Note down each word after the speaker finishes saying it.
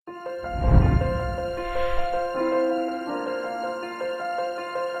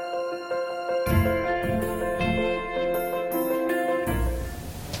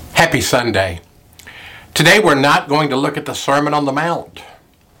Happy Sunday. Today we're not going to look at the Sermon on the Mount.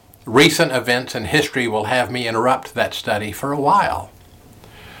 Recent events in history will have me interrupt that study for a while.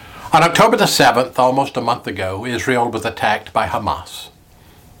 On October the 7th, almost a month ago, Israel was attacked by Hamas.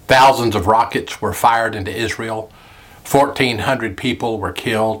 Thousands of rockets were fired into Israel. 1,400 people were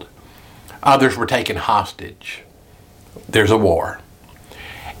killed. Others were taken hostage. There's a war.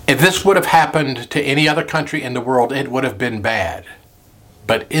 If this would have happened to any other country in the world, it would have been bad.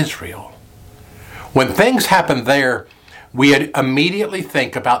 But Israel, when things happen there, we immediately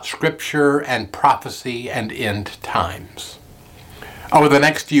think about Scripture and prophecy and end times. Over the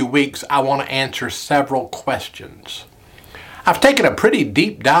next few weeks, I want to answer several questions. I've taken a pretty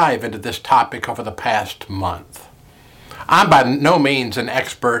deep dive into this topic over the past month. I'm by no means an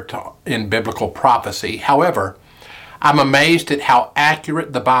expert in biblical prophecy. However, I'm amazed at how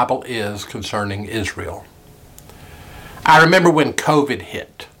accurate the Bible is concerning Israel. I remember when COVID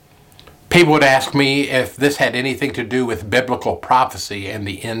hit. People would ask me if this had anything to do with biblical prophecy and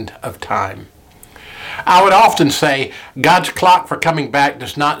the end of time. I would often say God's clock for coming back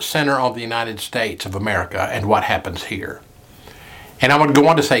does not center on the United States of America and what happens here. And I would go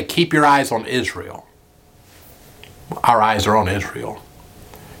on to say, keep your eyes on Israel. Our eyes are on Israel.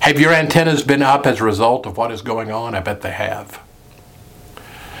 Have your antennas been up as a result of what is going on? I bet they have.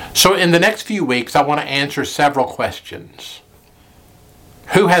 So in the next few weeks, I want to answer several questions.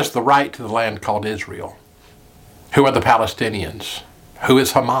 Who has the right to the land called Israel? Who are the Palestinians? Who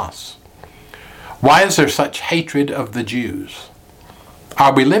is Hamas? Why is there such hatred of the Jews?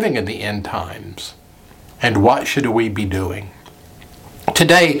 Are we living in the end times? And what should we be doing?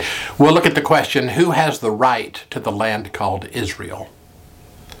 Today, we'll look at the question, who has the right to the land called Israel?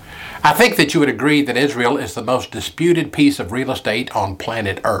 I think that you would agree that Israel is the most disputed piece of real estate on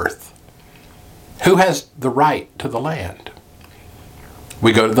planet Earth. Who has the right to the land?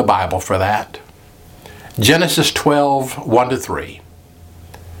 We go to the Bible for that. Genesis 12, 1-3.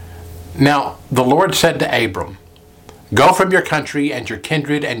 Now, the Lord said to Abram, "Go from your country and your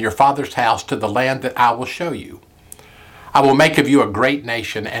kindred and your father's house to the land that I will show you. I will make of you a great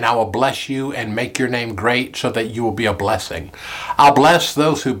nation, and I will bless you and make your name great so that you will be a blessing. I'll bless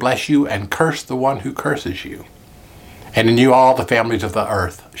those who bless you and curse the one who curses you. And in you all the families of the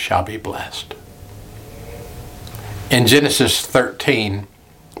earth shall be blessed." In Genesis 13,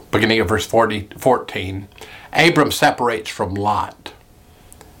 beginning of verse 14, Abram separates from Lot.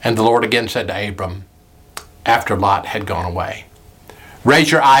 And the Lord again said to Abram, after Lot had gone away,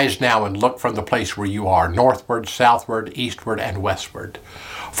 "Raise your eyes now and look from the place where you are, northward, southward, eastward, and westward.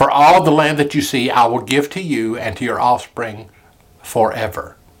 For all the land that you see I will give to you and to your offspring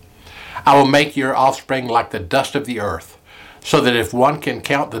forever. I will make your offspring like the dust of the earth, so that if one can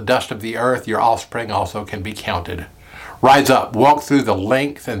count the dust of the earth, your offspring also can be counted. Rise up, walk through the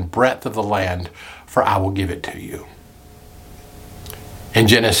length and breadth of the land, for I will give it to you." In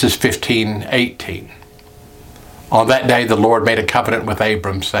Genesis 15:18, on that day the Lord made a covenant with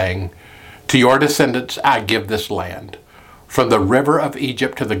Abram, saying, "To your descendants I give this land, from the river of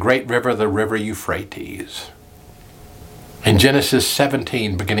Egypt to the great river, the river Euphrates." In Genesis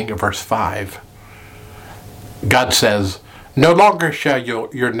 17, beginning of verse 5, God says, "No longer shall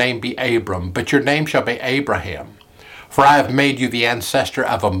your name be Abram, but your name shall be Abraham. For I have made you the ancestor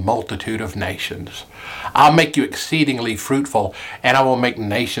of a multitude of nations. I'll make you exceedingly fruitful, and I will make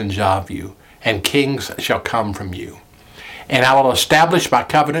nations of you, and kings shall come from you. And I will establish my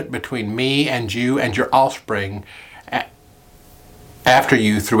covenant between me and you and your offspring after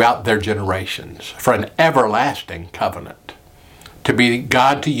you throughout their generations, for an everlasting covenant, to be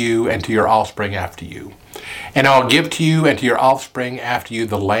God to you and to your offspring after you. And I will give to you and to your offspring after you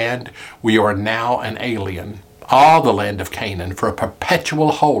the land where you are now an alien, all the land of Canaan, for a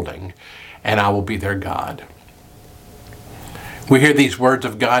perpetual holding, and I will be their God." We hear these words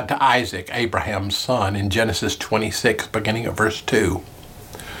of God to Isaac, Abraham's son, in Genesis 26, beginning at verse 2.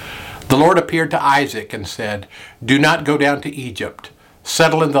 The Lord appeared to Isaac and said, "Do not go down to Egypt.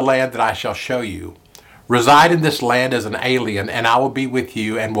 Settle in the land that I shall show you. Reside in this land as an alien, and I will be with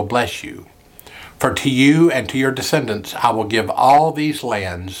you and will bless you. For to you and to your descendants I will give all these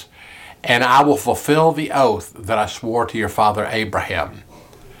lands, and I will fulfill the oath that I swore to your father Abraham.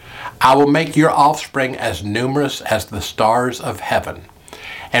 I will make your offspring as numerous as the stars of heaven,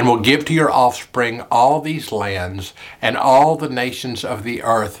 and will give to your offspring all these lands, and all the nations of the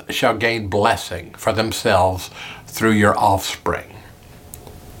earth shall gain blessing for themselves through your offspring."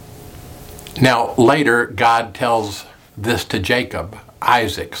 Now, later, God tells this to Jacob,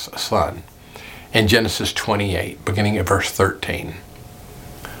 Isaac's son, in Genesis 28, beginning at verse 13.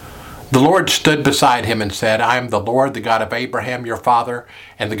 The Lord stood beside him and said, I am the Lord, the God of Abraham your father,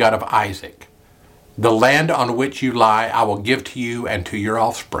 and the God of Isaac. The land on which you lie I will give to you and to your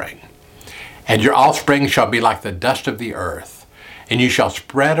offspring. And your offspring shall be like the dust of the earth, and you shall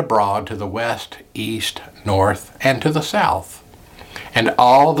spread abroad to the west, east, north, and to the south. And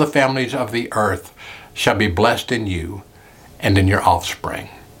all the families of the earth shall be blessed in you and in your offspring.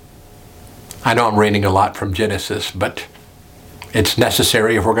 I know I'm reading a lot from Genesis, but it's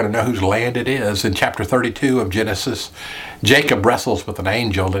necessary if we're going to know whose land it is. In chapter 32 of Genesis, Jacob wrestles with an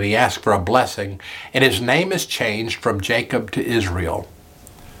angel and he asks for a blessing, and his name is changed from Jacob to Israel.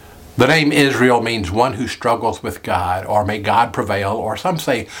 The name Israel means one who struggles with God, or may God prevail, or some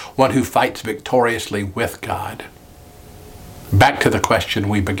say one who fights victoriously with God. Back to the question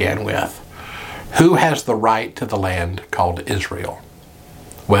we began with. Who has the right to the land called Israel?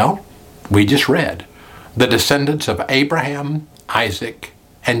 Well, we just read the descendants of Abraham, Isaac,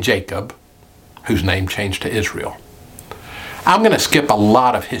 and Jacob, whose name changed to Israel. I'm going to skip a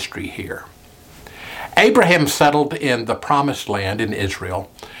lot of history here. Abraham settled in the Promised Land in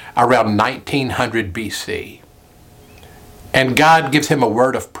Israel around 1900 BC. And God gives him a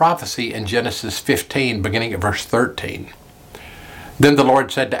word of prophecy in Genesis 15, beginning at verse 13. Then the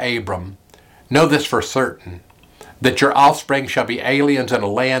Lord said to Abram, know this for certain, that your offspring shall be aliens in a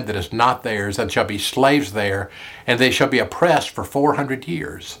land that is not theirs, and shall be slaves there, and they shall be oppressed for 400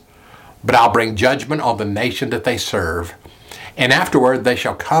 years. But I'll bring judgment on the nation that they serve, and afterward they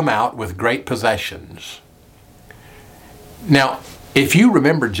shall come out with great possessions. Now, if you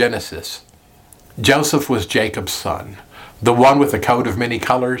remember Genesis, Joseph was Jacob's son, the one with the coat of many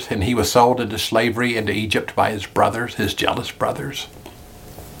colors, and he was sold into slavery into Egypt by his brothers, his jealous brothers.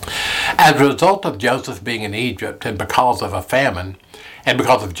 As a result of Joseph being in Egypt, and because of a famine, and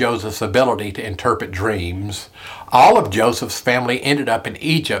because of Joseph's ability to interpret dreams, all of Joseph's family ended up in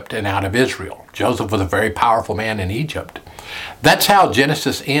Egypt and out of Israel. Joseph was a very powerful man in Egypt. That's how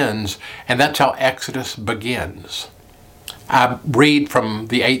Genesis ends, and that's how Exodus begins. I read from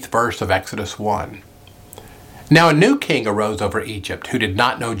the 8th verse of Exodus 1. Now a new king arose over Egypt who did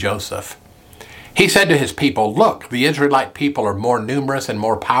not know Joseph. He said to his people, look, the Israelite people are more numerous and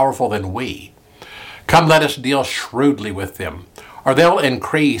more powerful than we. Come, let us deal shrewdly with them, or they'll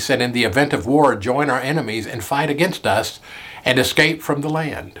increase, and in the event of war join our enemies and fight against us and escape from the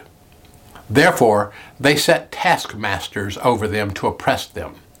land. Therefore they set taskmasters over them to oppress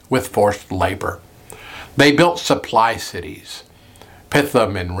them with forced labor. They built supply cities,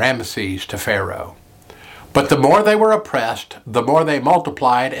 Pithom and Ramesses, to Pharaoh. But the more they were oppressed, the more they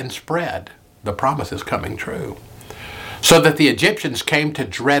multiplied and spread. The promise is coming true. So that the Egyptians came to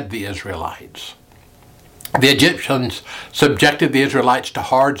dread the Israelites. The Egyptians subjected the Israelites to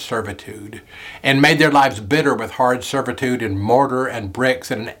hard servitude and made their lives bitter with hard servitude in mortar and bricks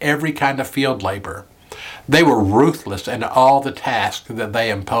and in every kind of field labor. They were ruthless in all the tasks that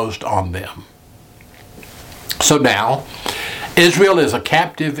they imposed on them. So now, Israel is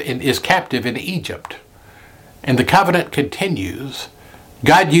captive in Egypt, and the covenant continues.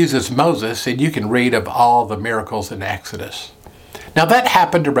 God uses Moses, and you can read of all the miracles in Exodus. Now that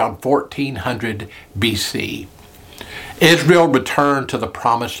happened around 1400 BC. Israel returned to the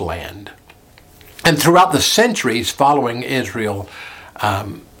Promised Land. And throughout the centuries following Israel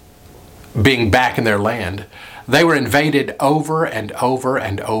being back in their land, they were invaded over and over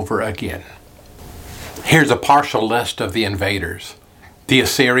and over again. Here's a partial list of the invaders. The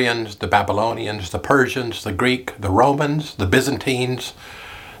Assyrians, the Babylonians, the Persians, the Greek, the Romans, the Byzantines,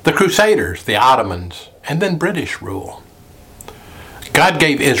 the Crusaders, the Ottomans, and then British rule. God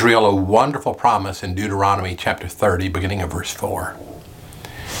gave Israel a wonderful promise in Deuteronomy chapter 30, beginning of verse 4.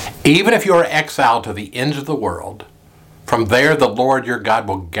 Even if you are exiled to the ends of the world, from there the Lord your God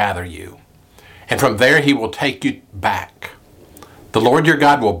will gather you, and from there he will take you back. The Lord your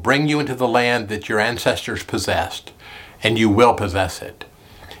God will bring you into the land that your ancestors possessed, and you will possess it.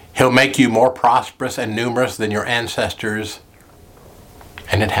 He'll make you more prosperous and numerous than your ancestors.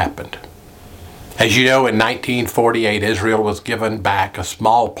 And it happened. As you know, in 1948, Israel was given back a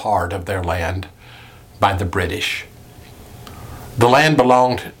small part of their land by the British. The land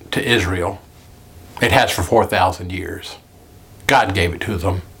belonged to Israel. It has for 4,000 years. God gave it to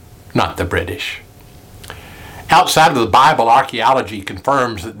them, not the British. Outside of the Bible, archaeology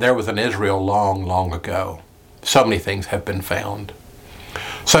confirms that there was an Israel long, long ago. So many things have been found.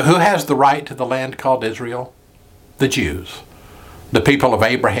 So who has the right to the land called Israel? The Jews, the people of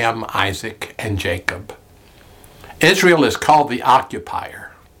Abraham, Isaac, and Jacob. Israel is called the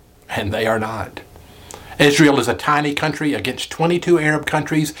occupier, and they are not. Israel is a tiny country against 22 Arab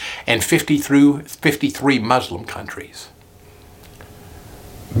countries and 53 Muslim countries.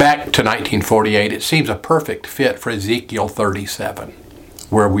 Back to 1948, it seems a perfect fit for Ezekiel 37,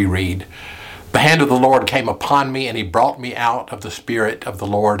 where we read, "The hand of the Lord came upon me, and he brought me out of the Spirit of the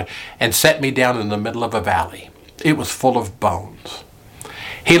Lord and set me down in the middle of a valley. It was full of bones.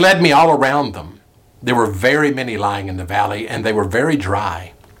 He led me all around them. There were very many lying in the valley, and they were very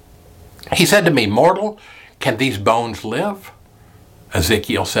dry. He said to me, 'Mortal, can these bones live?'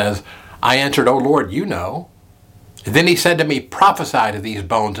 Ezekiel says, 'I answered, O Lord, you know.' Then he said to me, 'Prophesy to these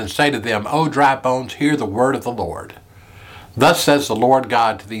bones and say to them, O dry bones, hear the word of the Lord. Thus says the Lord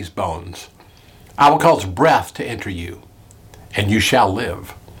God to these bones, I will cause breath to enter you, and you shall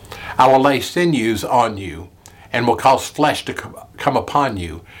live. I will lay sinews on you, and will cause flesh to come upon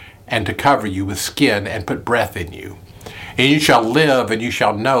you, and to cover you with skin, and put breath in you. And you shall live, and you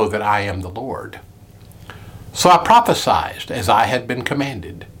shall know that I am the Lord.' So I prophesied as I had been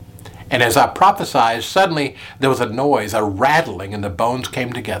commanded. And as I prophesied, suddenly there was a noise, a rattling, and the bones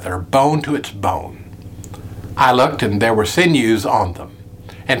came together, bone to its bone. I looked, and there were sinews on them,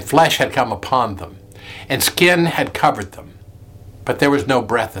 and flesh had come upon them, and skin had covered them, but there was no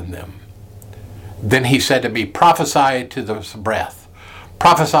breath in them. Then he said to me, 'Prophesy to the breath.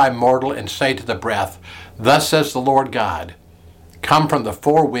 Prophesy, mortal, and say to the breath, Thus says the Lord God, Come from the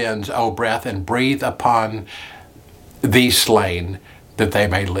four winds, O breath, and breathe upon these slain, that they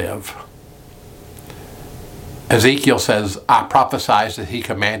may live.'" Ezekiel says, "I prophesied as he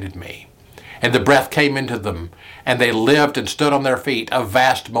commanded me, and the breath came into them, and they lived and stood on their feet, a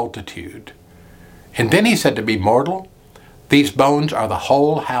vast multitude. And then he said to me, 'Mortal, these bones are the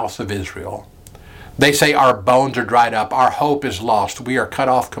whole house of Israel. They say, our bones are dried up, our hope is lost, we are cut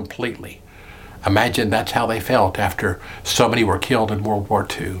off completely.'" Imagine that's how they felt after so many were killed in World War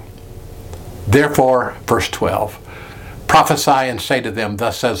II. "Therefore," verse 12, "prophesy and say to them,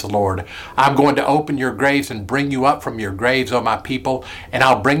 Thus says the Lord, I'm going to open your graves and bring you up from your graves, O my people, and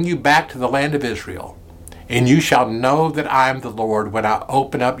I'll bring you back to the land of Israel. And you shall know that I am the Lord when I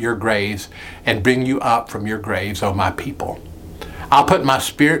open up your graves and bring you up from your graves, O my people. I'll put my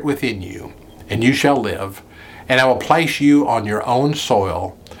spirit within you, and you shall live, and I will place you on your own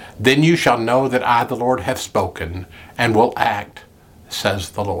soil. Then you shall know that I, the Lord, have spoken and will act, says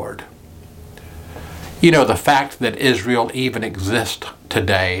the Lord." You know, the fact that Israel even exists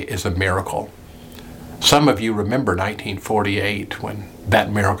today is a miracle. Some of you remember 1948 when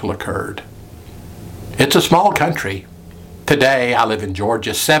that miracle occurred. It's a small country. Today, I live in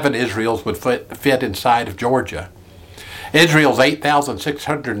Georgia. 7 Israels would fit inside of Georgia. Israel's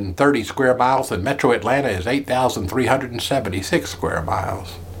 8,630 square miles, and Metro Atlanta is 8,376 square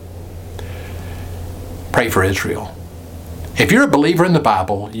miles. Pray for Israel. If you're a believer in the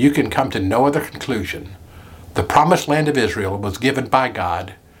Bible, you can come to no other conclusion. The promised land of Israel was given by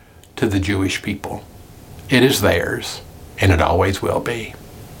God to the Jewish people. It is theirs, and it always will be.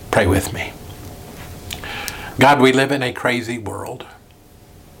 Pray with me. God, we live in a crazy world.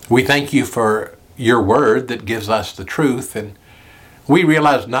 We thank you for your word that gives us the truth, and we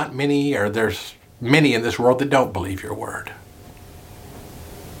realize there's many in this world that don't believe your word.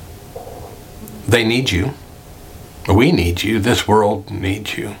 They need you. We need you. This world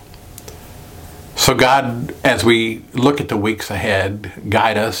needs you. So God, as we look at the weeks ahead,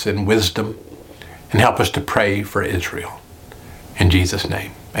 guide us in wisdom and help us to pray for Israel. In Jesus'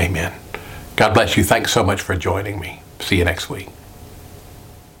 name, amen. God bless you. Thanks so much for joining me. See you next week.